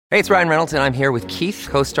Hey, it's Ryan Reynolds, and I'm here with Keith,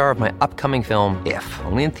 co-star of my upcoming film, If,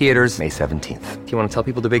 only in theaters May 17th. Do you want to tell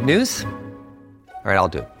people the big news? All right, I'll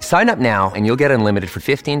do it. Sign up now and you'll get unlimited for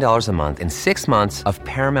 $15 a month and 6 months of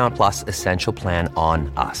Paramount Plus Essential Plan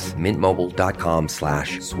on us.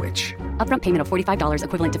 MintMobile.com/switch. Upfront payment of $45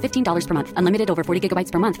 equivalent to $15 per month. Unlimited over 40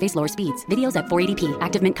 gigabytes per month. Face lower speeds. Videos at 480p.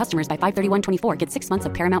 Active Mint customers by 531.24 get 6 months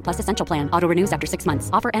of Paramount Plus Essential Plan. Auto renews after 6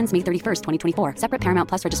 months. Offer ends May 31st, 2024. Separate Paramount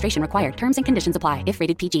Plus registration required. Terms and conditions apply if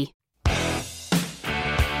rated PG.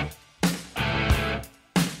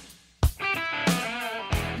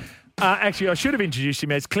 Actually, I should have introduced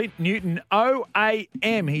him as Clint Newton,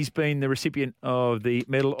 OAM. He's been the recipient of the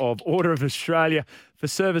Medal of Order of Australia for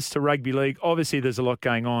service to rugby league. Obviously, there's a lot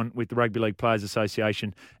going on with the Rugby League Players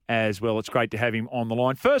Association as well. It's great to have him on the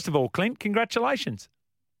line. First of all, Clint, congratulations.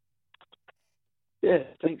 Yeah,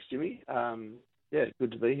 thanks, Jimmy. Good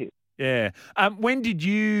to be here. Yeah. When did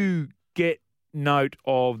you get note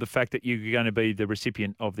of the fact that you were going to be the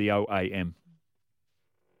recipient of the OAM?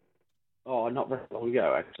 Oh, not very long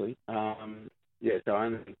ago, actually. So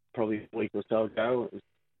only probably a week or so ago. It was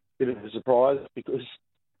a bit of a surprise because,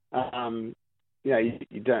 you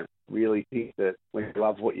don't really think that when you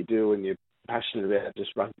love what you do and you're passionate about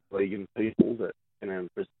just rugby league and people that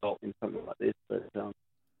result in something like this. It's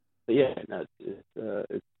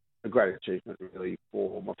a great achievement really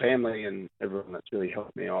for my family and everyone that's really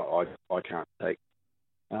helped me. I can't take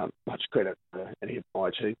much credit for any of my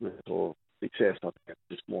achievements or success. I think it's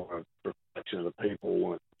just more a reflection of the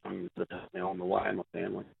people that helped me on the way and my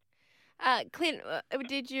family. Clint,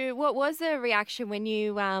 what was the reaction when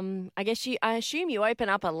you, I assume you open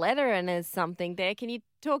up a letter and there's something there. Can you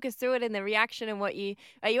talk us through it and the reaction and are you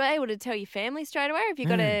able to tell your family straight away or have you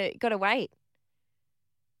got to wait?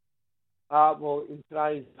 Well, in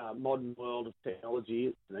today's modern world of technology,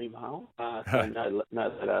 it's an email. So no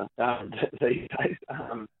letter these days.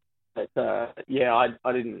 I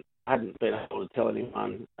hadn't been able to tell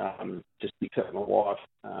anyone, just except my wife.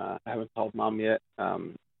 I haven't told Mum yet.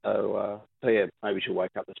 Maybe she'll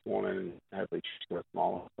wake up this morning and hopefully she's got a smile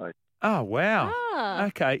on her face. Oh, wow. Ah.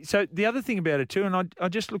 Okay. So the other thing about it too, and I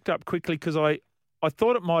just looked up quickly because I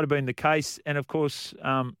thought it might have been the case, and of course,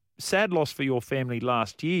 sad loss for your family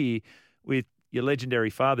last year with your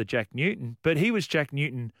legendary father, Jack Newton, but he was Jack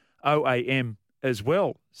Newton OAM as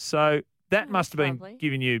well. So that must have been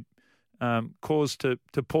giving you cause to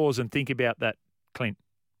pause and think about that, Clint.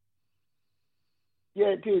 Yeah,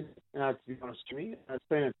 it did, to be honest, Jimmy. It's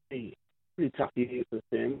been a pretty tough year for the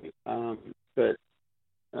family, but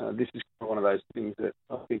this is one of those things that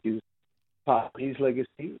I think is part of his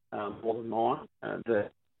legacy, more than mine,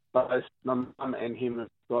 that both my mum and him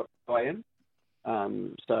have got OAM.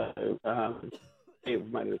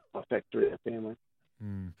 We've made it a factor in our family.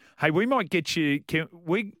 Hey, we might get you.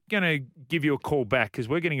 We're going to give you a call back because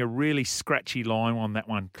we're getting a really scratchy line on that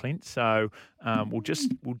one, Clint. So we'll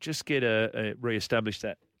just get re-establish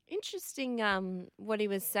that. Interesting what he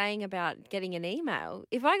was saying about getting an email.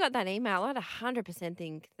 If I got that email, I'd 100%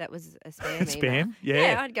 think that was a spam email. Spam? Yeah.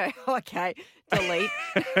 Yeah, I'd go, okay, delete.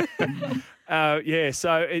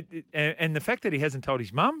 So and the fact that he hasn't told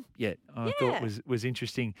his mum yet, I thought was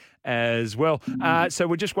interesting as well. So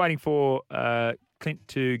we're just waiting for Clint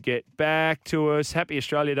to get back to us. Happy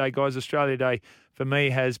Australia Day, guys. Australia Day for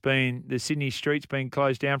me has been the Sydney streets being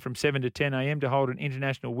closed down from 7 to 10 a.m. to hold an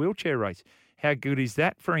international wheelchair race. How good is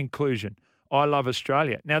that for inclusion? I love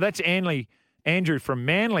Australia. Now, that's Andrew from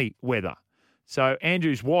Manly Weather. So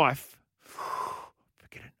Andrew's wife,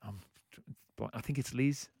 forget it, I think it's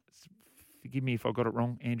Liz. Forgive me if I got it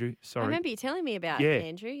wrong, Andrew. Sorry. I remember you telling me about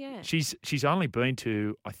Andrew, yeah. She's only been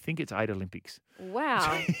to, I think it's 8 Olympics.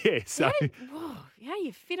 Wow. Yeah, so. How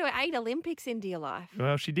you fit 8 Olympics into your life?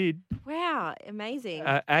 Well, she did. Wow, amazing.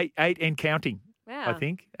 8 and counting. Wow. I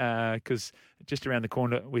think, because just around the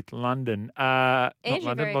corner with London. Andrew, not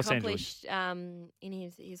London, very Los accomplished Angeles.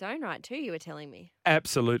 in his own right too, you were telling me.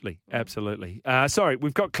 Absolutely. Sorry,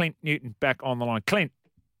 we've got Clint Newton back on the line. Clint.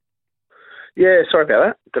 Yeah, sorry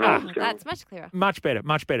about that. That's much clearer. Much better.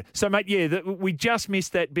 So, mate, we just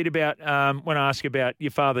missed that bit about when I asked you about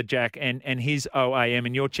your father, Jack, and his OAM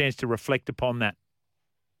and your chance to reflect upon that.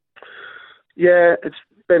 Yeah, it's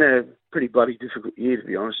been a pretty bloody difficult year, to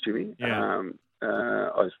be honest, Jimmy. Yeah.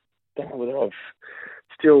 I don't know whether I've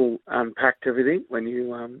still unpacked everything when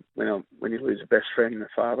you lose a best friend and a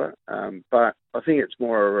father. But I think it's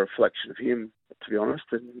more a reflection of him, to be honest,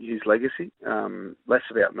 and his legacy. Less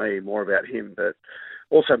about me, more about him, but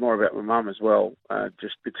also more about my mum as well.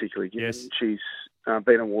 Just particularly given she's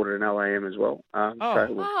been awarded an LAM as well. So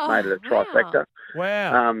we've made it a trifecta.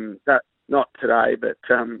 Wow. Not today, but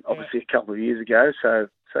obviously a couple of years ago. So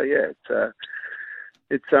yeah,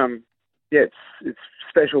 it's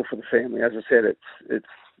special for the family. As I said, it's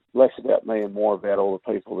less about me and more about all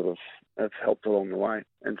the people that have helped along the way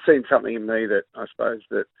and seen something in me that I suppose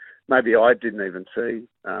that maybe I didn't even see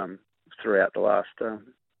throughout the last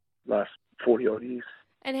 40 odd years.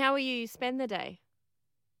 And how will you spend the day?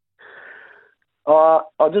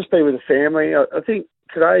 I'll just be with the family. I think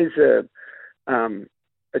today's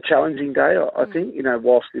a challenging day. I think,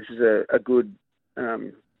 whilst this is a good,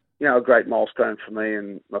 a great milestone for me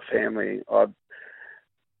and my family,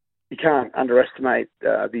 you can't underestimate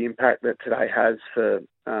the impact that today has for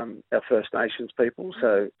our First Nations people.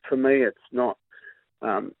 So for me, it's not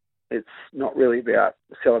really about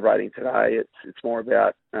celebrating today. It's more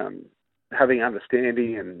about having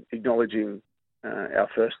understanding and acknowledging our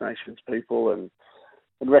First Nations people and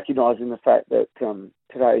recognising the fact that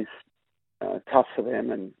today's tough for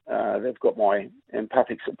them, and they've got my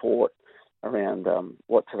empathic support around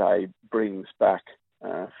what today brings back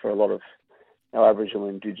for a lot of our Aboriginal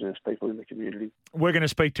and Indigenous people in the community. We're going to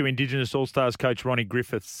speak to Indigenous All-Stars coach Ronnie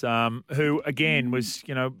Griffiths, who again was,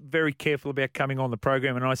 very careful about coming on the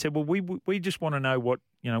program. And I said, well, we just want to know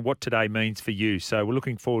what today means for you. So we're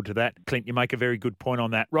looking forward to that. Clint, you make a very good point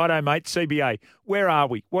on that. Righto, mate. CBA, where are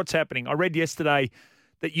we? What's happening? I read yesterday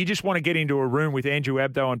that you just want to get into a room with Andrew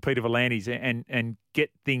Abdo and Peter V'landys and get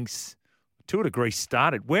things to a degree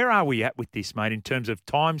started. Where are we at with this, mate, in terms of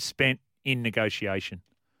time spent in negotiation?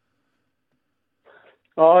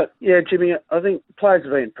 Yeah, Jimmy, I think players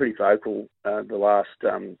have been pretty vocal the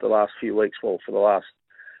last few weeks, well, for the last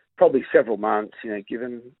probably several months,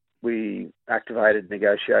 given we activated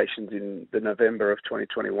negotiations in the November of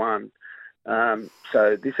 2021.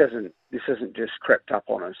 So this hasn't just crept up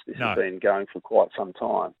on us. This has been going for quite some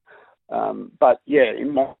time. But yeah,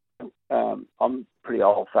 I'm pretty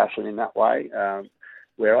old-fashioned in that way,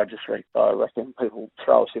 where I reckon people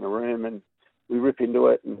throw us in a room and we rip into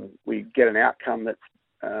it and we get an outcome that's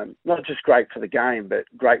not just great for the game, but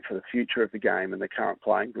great for the future of the game and the current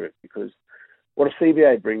playing group. Because what a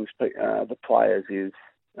CBA brings the players is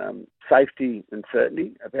safety and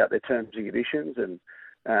certainty about their terms and conditions and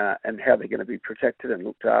how they're going to be protected and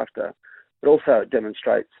looked after. But also it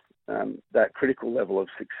demonstrates that critical level of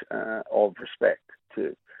respect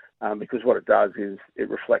too, because what it does is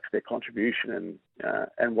it reflects their contribution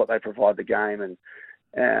and what they provide the game and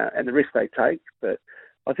the risk they take. But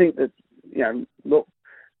I think that look.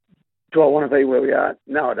 Do I want to be where we are?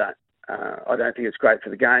 No, I don't. I don't think it's great for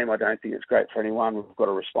the game. I don't think it's great for anyone. We've got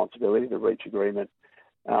a responsibility to reach agreement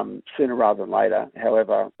sooner rather than later.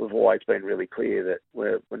 However, we've always been really clear that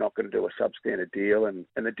we're not going to do a substandard deal, and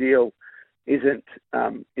the deal isn't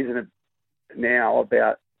now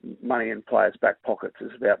about money in players' back pockets.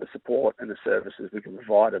 It's about the support and the services we can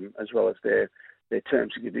provide them, as well as their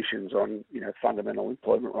terms and conditions on fundamental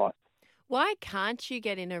employment rights. Why can't you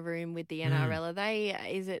get in a room with the NRL?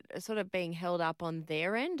 Is it sort of being held up on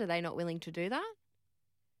their end? Are they not willing to do that?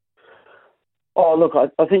 Oh, look,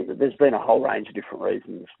 I think that there's been a whole range of different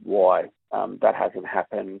reasons why that hasn't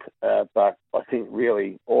happened. But I think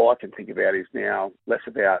really all I can think about is now less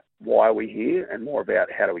about why are we here and more about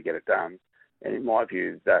how do we get it done. And in my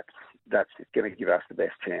view, that's going to give us the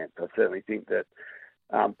best chance. I certainly think that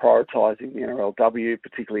prioritising the NRLW,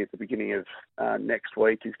 particularly at the beginning of next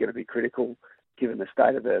week, is going to be critical, given the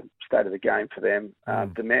state of the game for them.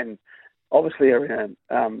 The men obviously are in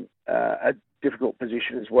a difficult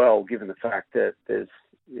position as well, given the fact that there's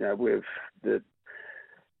the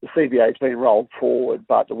CBA's been rolled forward,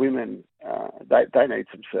 but the women they need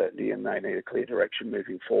some certainty and they need a clear direction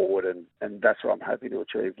moving forward, and that's what I'm hoping to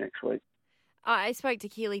achieve next week. I spoke to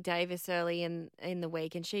Keely Davis early in the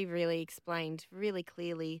week, and she really explained really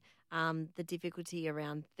clearly the difficulty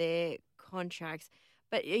around their contracts.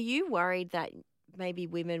 But are you worried that maybe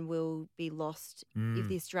women will be lost if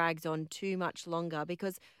this drags on too much longer?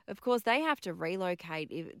 Because, of course, they have to relocate.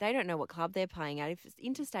 If they don't know what club they're playing at. If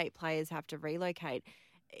interstate players have to relocate,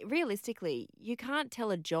 realistically, you can't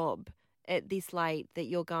tell a job at this late that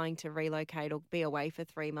you're going to relocate or be away for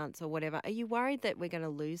 3 months or whatever. Are you worried that we're going to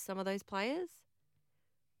lose some of those players?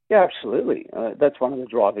 Yeah, absolutely. That's one of the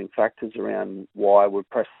driving factors around why we're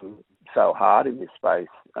pressing so hard in this space.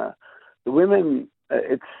 The women,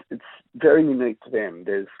 it's very unique to them.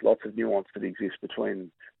 There's lots of nuance that exists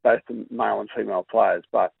between both the male and female players,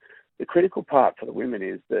 but the critical part for the women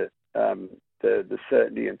is that the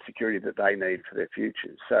certainty and security that they need for their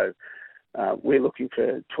futures. So we're looking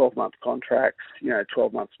for 12-month contracts,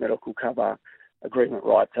 12 months medical cover, agreement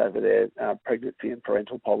rights over their pregnancy and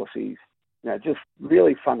parental policies, just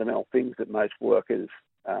really fundamental things that most workers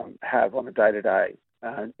have on a day-to-day,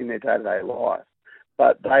 in their day-to-day life.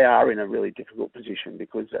 But they are in a really difficult position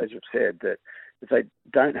because, as you've said, that if they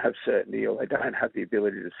don't have certainty or they don't have the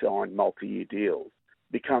ability to sign multi-year deals,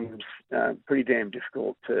 it becomes pretty damn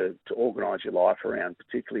difficult to organise your life around,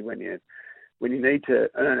 particularly when you need to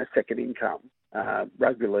earn a second income.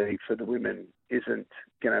 Rugby league for the women isn't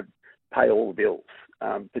going to pay all the bills,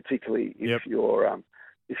 particularly if you're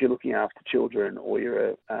looking after children or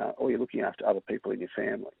you're looking after other people in your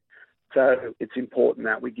family. So it's important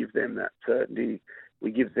that we give them that certainty.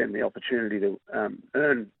 We give them the opportunity to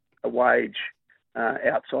earn a wage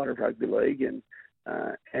outside of rugby league,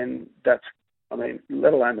 and that's, I mean,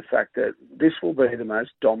 let alone the fact that this will be the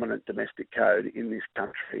most dominant domestic code in this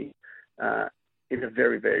country in a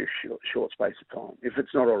very, very short space of time, if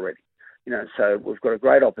it's not already. So we've got a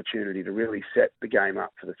great opportunity to really set the game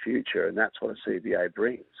up for the future, and that's what a CBA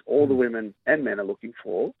brings. All the women and men are looking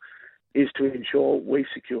for is to ensure we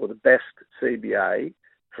secure the best CBA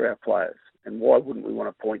for our players. And why wouldn't we want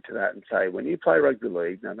to point to that and say, when you play rugby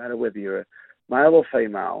league, no matter whether you're a male or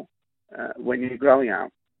female, when you're growing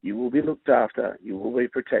up, you will be looked after, you will be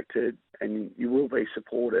protected, and you will be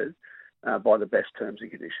supported by the best terms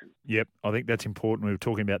and conditions. Yep, I think that's important. We were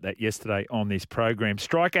talking about that yesterday on this program.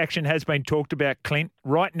 Strike action has been talked about, Clint.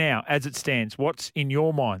 Right now, as it stands, what's in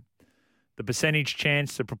your mind? The percentage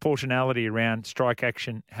chance, the proportionality around strike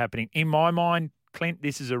action happening. In my mind, Clint,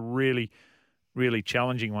 this is a really, really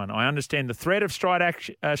challenging one. I understand the threat of strike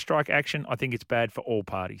action. I think it's bad for all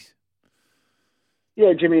parties.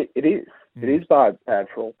 Yeah, Jimmy, it is. It is bad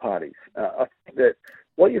for all parties. I think that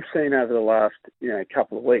what you've seen over the last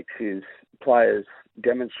couple of weeks is players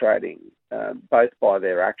demonstrating, both by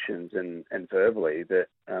their actions and verbally, that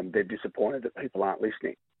they're disappointed that people aren't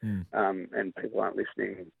listening, and people aren't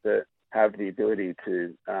listening that have the ability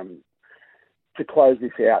to close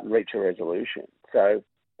this out and reach a resolution. So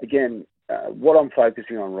again, what I'm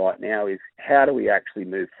focusing on right now is how do we actually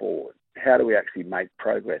move forward? How do we actually make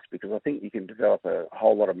progress? Because I think you can develop a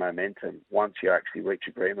whole lot of momentum once you actually reach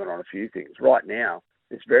agreement on a few things. Right now,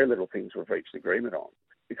 there's very little things we've reached agreement on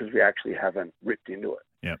because we actually haven't ripped into it.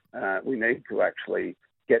 Yep. We need to actually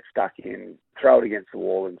get stuck in, throw it against the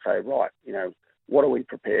wall and say, right, what are we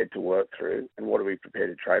prepared to work through and what are we prepared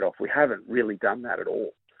to trade off? We haven't really done that at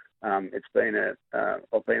all. It's been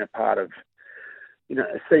I've been a part of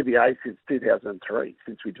a CBA since 2003,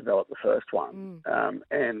 since we developed the first one.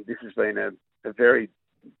 And this has been a very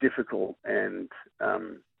difficult and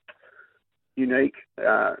unique,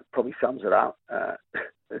 probably sums it up,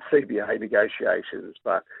 CBA negotiations.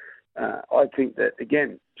 But I think that,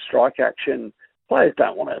 again, strike action, players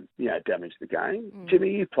don't want to damage the game.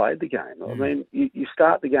 Jimmy, you played the game. I mean, you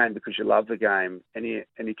start the game because you love the game and you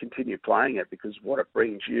continue playing it because what it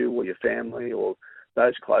brings you or your family or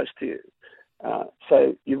those close to you.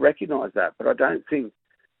 So you recognise that, but I don't think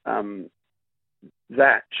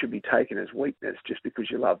that should be taken as weakness just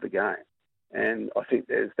because you love the game. And I think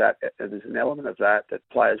there's an element of that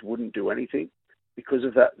players wouldn't do anything because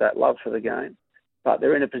of that love for the game. But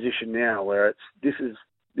they're in a position now where this is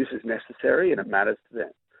necessary and it matters to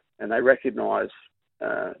them, and they recognise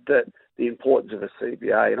that the importance of a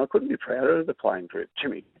CBA. And I couldn't be prouder of the playing group,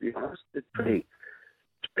 Jimmy. To be honest, it's pretty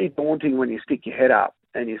daunting when you stick your head up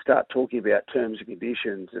and you start talking about terms and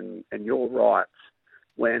conditions and your rights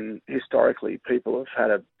when historically people have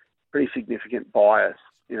had a pretty significant bias,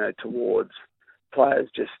 towards players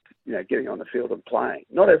just, getting on the field and playing.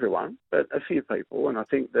 Not everyone, but a few people. And I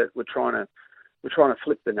think that we're trying to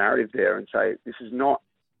flip the narrative there and say this is not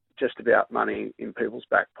just about money in people's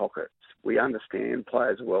back pockets. We understand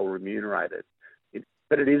players are well remunerated,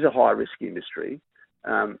 but it is a high risk industry,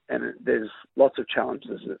 and there's lots of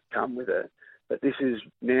challenges that come with it. But this is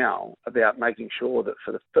now about making sure that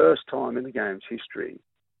for the first time in the game's history,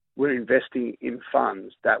 we're investing in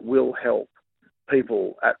funds that will help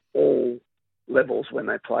people at all levels when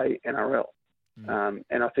they play NRL.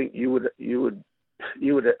 And I think you would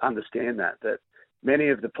understand that many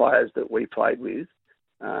of the players that we played with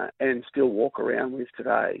and still walk around with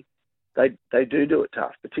today, they do it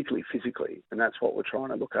tough, particularly physically, and that's what we're trying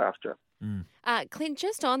to look after. Clint,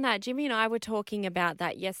 just on that, Jimmy and I were talking about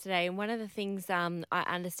that yesterday, and one of the things I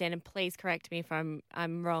understand, and please correct me if I'm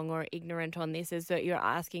wrong or ignorant on this, is that you're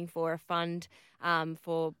asking for a fund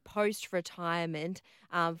for post-retirement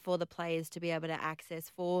for the players to be able to access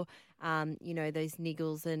for, those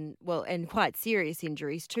niggles and quite serious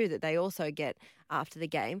injuries too that they also get after the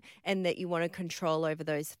game, and that you want to control over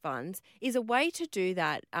those funds. Is a way to do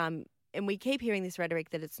that, and we keep hearing this rhetoric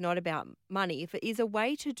that it's not about money. If it is a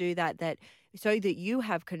way to do that so that you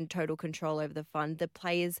have total control over the fund, the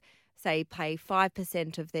players, say, pay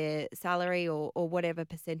 5% of their salary or whatever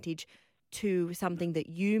percentage to something that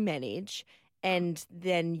you manage, and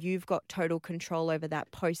then you've got total control over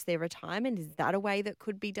that post their retirement? Is that a way that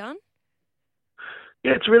could be done?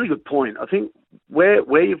 Yeah, it's a really good point. I think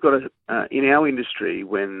where you've got in our industry,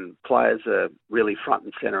 when players are really front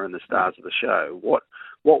and centre and the stars of the show,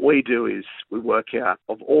 what we do is we work out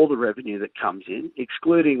of all the revenue that comes in,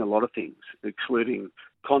 excluding a lot of things, excluding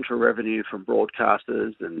contra revenue from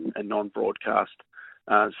broadcasters and non-broadcast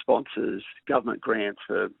sponsors, government grants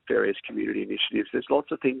for various community initiatives. There's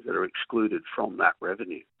lots of things that are excluded from that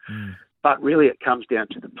revenue. But really it comes down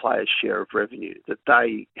to the players' share of revenue that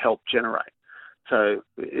they help generate. So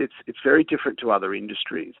it's very different to other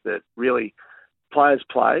industries that really players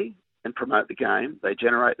play and promote the game. They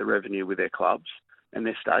generate the revenue with their clubs and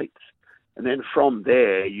their states. And then from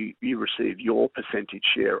there, you receive your percentage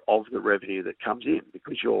share of the revenue that comes in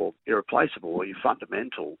because you're irreplaceable or you're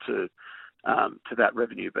fundamental to that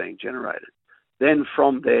revenue being generated. Then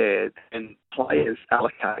from there, then players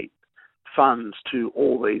allocate funds to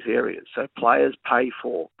all these areas. So players pay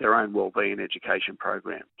for their own wellbeing education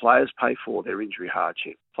program. Players pay for their injury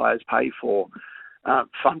hardship. Players pay for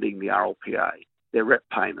funding the RLPA, their rep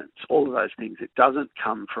payments, all of those things. It doesn't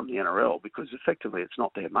come from the NRL because effectively it's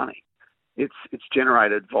not their money. It's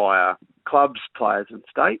generated via clubs, players and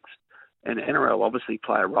states, and NRL obviously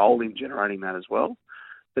play a role in generating that as well.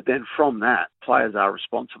 But then from that, players are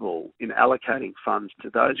responsible in allocating funds to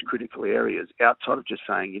those critical areas outside of just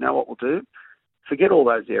saying, you know what we'll do? Forget all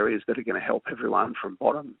those areas that are going to help everyone from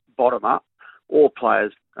bottom up or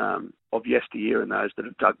players of yesteryear and those that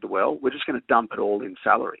have dug the well. We're just going to dump it all in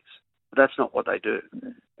salaries. But that's not what they do.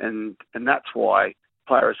 And that's why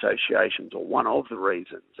player associations, or one of the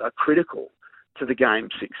reasons, are critical to the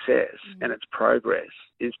game's success and its progress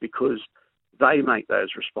is because they make those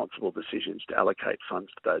responsible decisions to allocate funds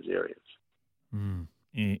to those areas.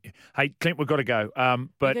 Yeah. Hey, Clint, we've got to go. But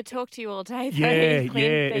we could talk to you all day. Though, yeah,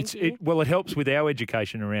 Clint. It helps with our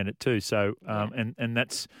education around it too. So, and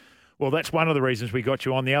that's one of the reasons we got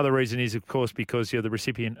you on. The other reason is, of course, because you're the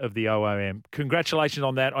recipient of the OOM. Congratulations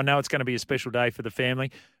on that. I know it's going to be a special day for the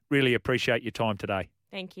family. Really appreciate your time today.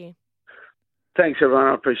 Thank you. Thanks, everyone.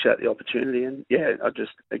 I appreciate the opportunity. And,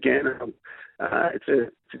 it's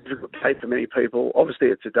a difficult day for many people. Obviously,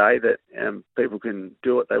 it's a day that people can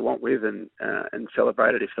do what they want with and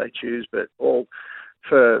celebrate it if they choose. But all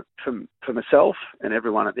for myself and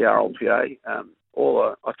everyone at the RLPA,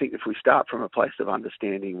 I think if we start from a place of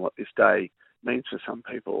understanding what this day means for some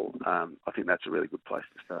people, I think that's a really good place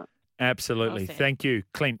to start. Absolutely. Awesome. Thank you,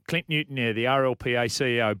 Clint. Clint Newton there, the RLPA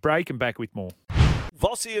CEO. Break and back with more.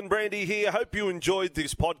 Vossi and Brandy here. Hope you enjoyed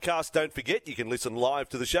this podcast. Don't forget, you can listen live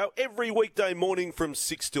to the show every weekday morning from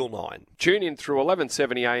 6 till 9. Tune in through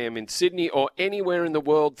 11:70 a.m. in Sydney or anywhere in the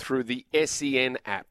world through the SEN app.